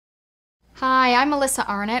Hi, I'm Melissa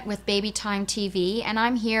Arnott with Baby Time TV, and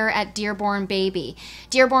I'm here at Dearborn Baby.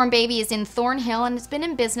 Dearborn Baby is in Thornhill and it's been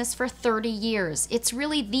in business for 30 years. It's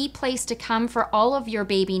really the place to come for all of your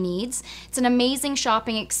baby needs. It's an amazing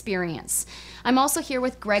shopping experience. I'm also here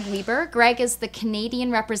with Greg Weber. Greg is the Canadian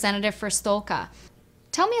representative for Stokke.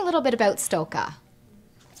 Tell me a little bit about Stokke.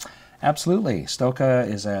 Absolutely. Stokke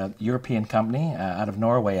is a European company out of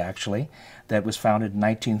Norway, actually, that was founded in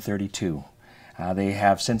 1932. They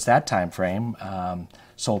have, since that time frame,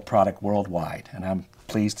 sold product worldwide, and I'm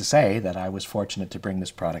pleased to say that I was fortunate to bring this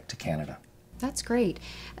product to Canada. That's great.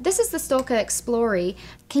 This is the Stokke Explorer.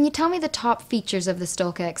 Can you tell me the top features of the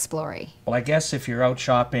Stokke Explorer? Well, I guess if you're out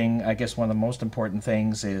shopping, I guess one of the most important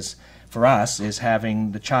things is, for us, is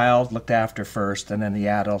having the child looked after first and then the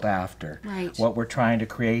adult after. Right. What we're trying to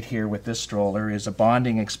create here with this stroller is a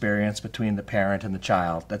bonding experience between the parent and the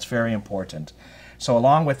child. That's very important. So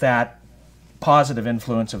along with that positive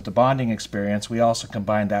influence of the bonding experience, we also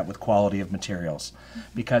combine that with quality of materials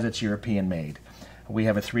because it's European made. We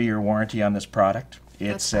have a 3-year warranty on this product.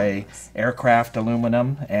 It's a aircraft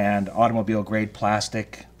aluminum and automobile grade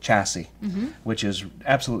plastic chassis, which is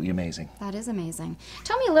absolutely amazing. That is amazing.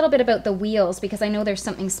 Tell me a little bit about the wheels, because I know there's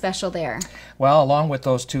something special there. Well, along with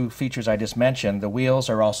those two features I just mentioned, the wheels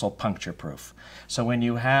are also puncture proof. So when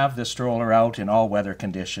you have the stroller out in all weather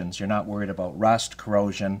conditions, you're not worried about rust,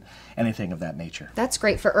 corrosion, anything of that nature. That's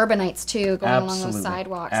great for urbanites too, going along those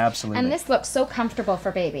sidewalks. Absolutely. And this looks so comfortable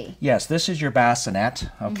for baby. Yes, this is your bassinet.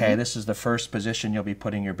 Okay, this is the first position you'll be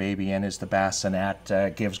putting your baby in, is the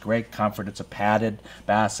bassinet. Gives great comfort. It's a padded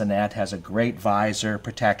bassinet, has a great visor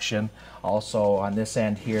protection. Also on this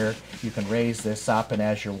end here, you can raise this up, and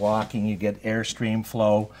as you're walking, you get airstream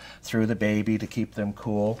flow through the baby to keep them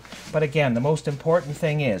cool. But again, the most important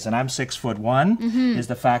thing is, and I'm 6'1", is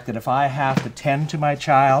the fact that if I have to tend to my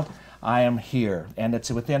child, I am here, and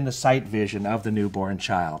it's within the sight vision of the newborn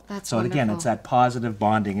child. That's wonderful. Again, it's that positive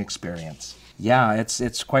bonding experience. Yeah,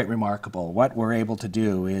 it's quite remarkable. What we're able to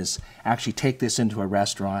do is actually take this into a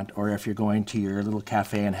restaurant, or if you're going to your little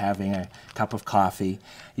cafe and having a cup of coffee,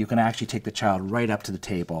 you can actually take the child right up to the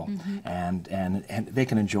table, and they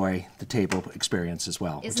can enjoy the table experience as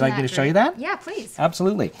well. Would you like me to show you that? Yeah, please.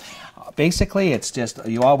 Absolutely. Basically, it's just,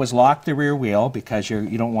 you always lock the rear wheel because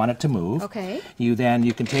you don't want it to move. Okay. You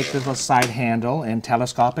can take the little side handle and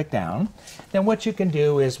telescope it down. Then what you can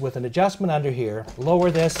do is, with an adjustment under here,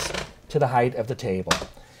 lower this to the height of the table.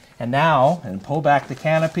 And now, and pull back the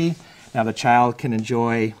canopy, now the child can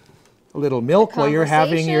enjoy a little milk while you're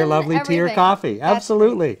having your lovely tea or coffee.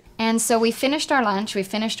 Absolutely. And so we finished our lunch, we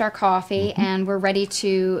finished our coffee, and we're ready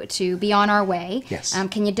to be on our way. Yes.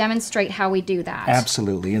 Can you demonstrate how we do that?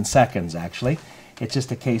 Absolutely, in seconds actually. It's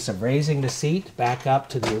just a case of raising the seat back up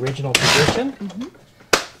to the original position.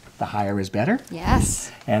 The higher is better.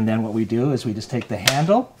 Yes. And then what we do is we just take the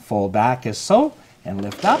handle, fold back as so, and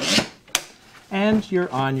lift up, and you're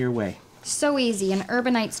on your way. So easy, an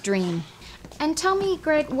urbanite's dream. And tell me,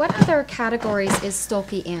 Greg, what other categories is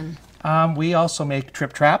Stokke in? We also make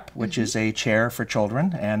Trip Trap, which is a chair for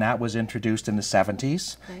children, and that was introduced in the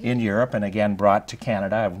 70s in Europe, and again brought to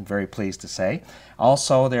Canada, I'm very pleased to say.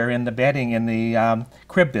 Also, they're in the bedding, in the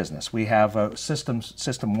crib business. We have a system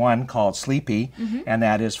 1 called Sleepy, and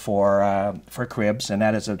that is for cribs, and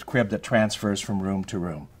that is a crib that transfers from room to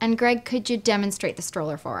room. And Greg, could you demonstrate the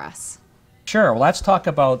stroller for us? Sure. Well, let's talk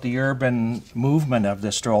about the urban movement of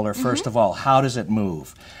the stroller. First of all, how does it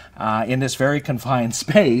move? In this very confined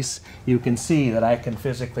space, you can see that I can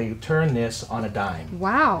physically turn this on a dime.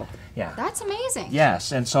 Wow. Yeah. That's amazing.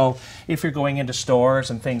 Yes, and so if you're going into stores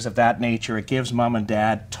and things of that nature, it gives mom and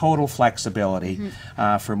dad total flexibility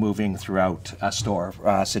for moving throughout a store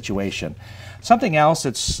situation. Something else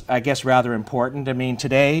that's, I guess, rather important, I mean,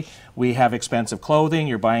 today we have expensive clothing,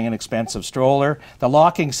 you're buying an expensive stroller. The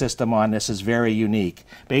locking system on this is very unique.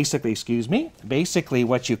 Basically, basically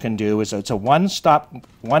what you can do is it's a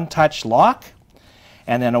one-touch lock,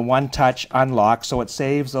 and then a one-touch unlock, so it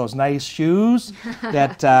saves those nice shoes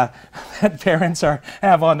that, that parents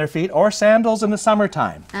have on their feet, or sandals in the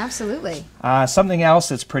summertime. Absolutely. Something else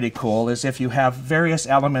that's pretty cool is if you have various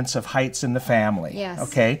elements of heights in the family. Yes.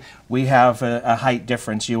 Okay, we have a height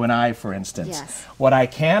difference, you and I, for instance. Yes. What I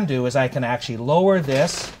can do is I can actually lower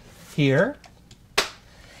this here,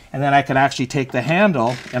 and then I can actually take the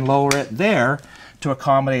handle and lower it there to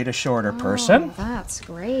accommodate a shorter person. That's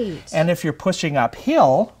great. And if you're pushing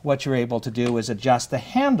uphill, what you're able to do is adjust the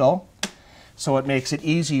handle so it makes it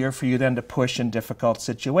easier for you then to push in difficult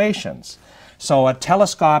situations. So a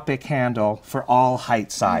telescopic handle for all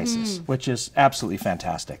height sizes, which is absolutely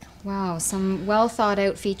fantastic. Wow, some well thought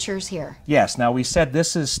out features here. Yes, now we said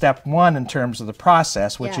this is step one in terms of the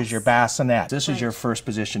process, which is Yes. your bassinet. This is your first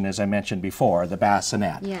position, as I mentioned before, the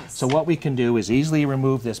bassinet. Yes. So what we can do is easily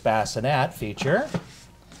remove this bassinet feature,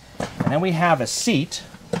 and then we have a seat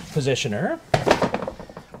positioner,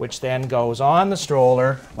 which then goes on the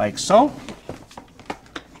stroller like so,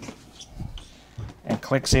 and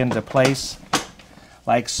clicks into place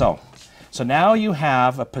like so. So now you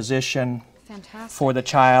have a position Fantastic. for the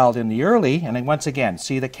child in the early, and then once again,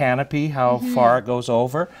 see the canopy, how far it goes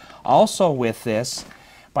over. Also with this,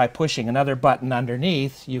 by pushing another button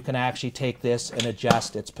underneath, you can actually take this and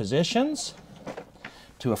adjust its positions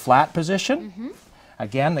to a flat position.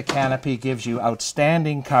 Again, the canopy gives you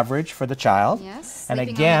outstanding coverage for the child. Yes, And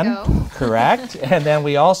sleeping again, on the go. correct. And then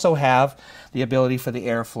we also have the ability for the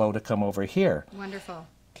airflow to come over here. Wonderful.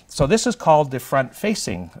 So this is called the front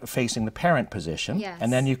facing the parent position. Yes.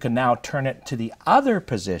 And then you can now turn it to the other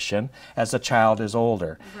position as the child is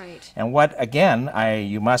older. Right. And what, again,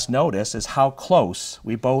 you must notice is how close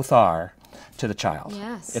we both are to the child.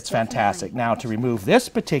 Yes, It's definitely. fantastic. Now to remove this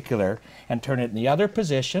particular and turn it in the other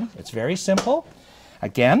position, it's very simple.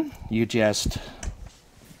 Again, you just,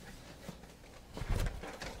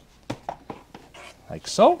 like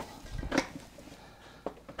so.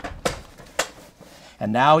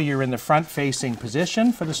 And now you're in the front-facing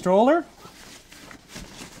position for the stroller.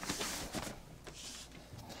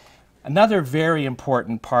 Another very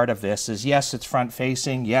important part of this is, yes, it's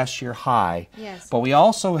front-facing, yes, you're high, Yes. but we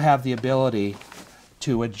also have the ability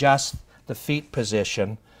to adjust the feet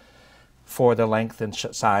position for the length and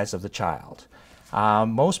size of the child.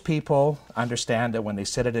 Most people understand that when they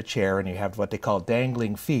sit at a chair and you have what they call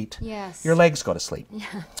dangling feet, Yes. your legs go to sleep.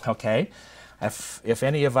 Okay? If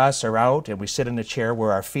any of us are out and we sit in a chair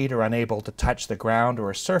where our feet are unable to touch the ground or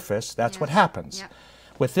a surface, that's what Yes. happens. Yep.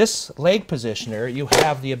 With this leg positioner, you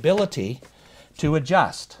have the ability to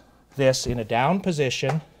adjust this in a down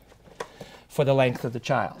position for the length of the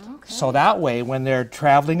child. Okay. So that way, when they're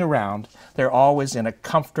traveling around, they're always in a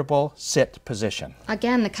comfortable sit position.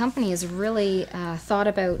 Again, the company has really thought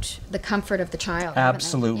about the comfort of the child. haven't they?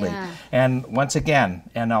 Absolutely. Yeah. And once again,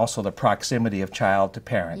 and also the proximity of child to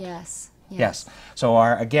parent. Yes. Yes. So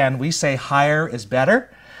again, we say higher is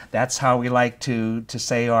better. That's how we like to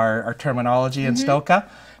say our terminology in Stokke,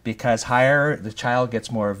 because higher, the child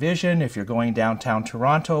gets more vision. If you're going downtown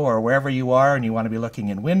Toronto or wherever you are and you want to be looking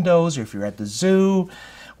in windows, or if you're at the zoo,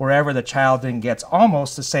 wherever, the child then gets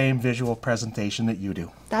almost the same visual presentation that you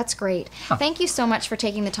do. That's great. Thank you so much for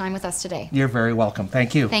taking the time with us today. You're very welcome.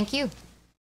 Thank you. Thank you.